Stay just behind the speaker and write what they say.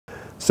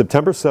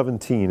September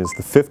 17 is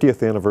the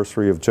 50th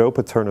anniversary of Joe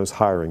Paterno's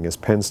hiring as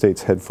Penn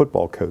State's head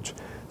football coach.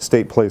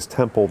 State plays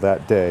Temple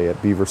that day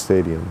at Beaver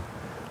Stadium.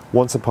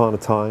 Once upon a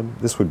time,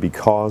 this would be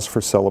cause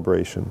for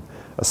celebration,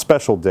 a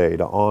special day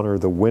to honor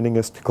the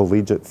winningest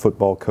collegiate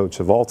football coach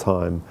of all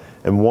time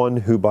and one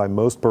who by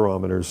most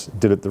barometers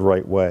did it the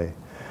right way.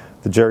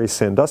 The Jerry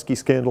Sandusky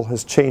scandal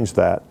has changed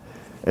that,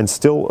 and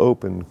still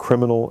open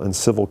criminal and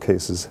civil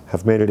cases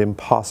have made it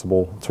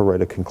impossible to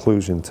write a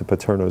conclusion to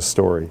Paterno's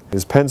story.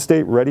 Is Penn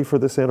State ready for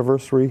this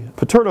anniversary?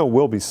 Paterno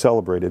will be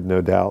celebrated,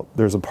 no doubt.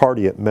 There's a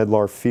party at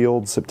Medlar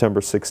Field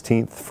September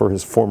 16th for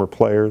his former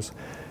players,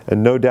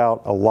 and no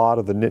doubt a lot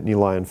of the Nittany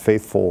Lion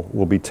faithful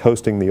will be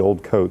toasting the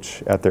old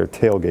coach at their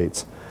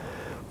tailgates.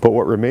 But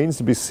what remains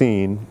to be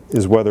seen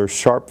is whether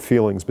sharp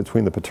feelings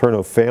between the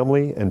Paterno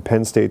family and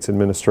Penn State's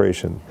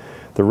administration,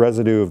 the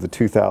residue of the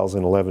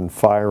 2011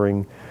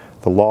 firing,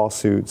 the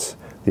lawsuits,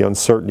 the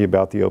uncertainty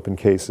about the open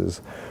cases,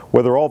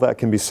 whether all that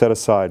can be set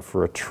aside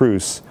for a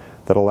truce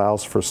that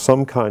allows for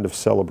some kind of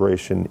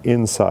celebration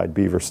inside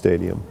Beaver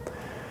Stadium.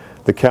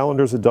 The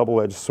calendar's a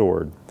double-edged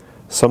sword.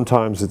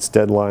 Sometimes its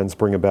deadlines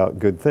bring about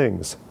good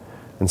things,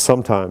 and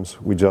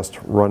sometimes we just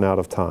run out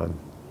of time.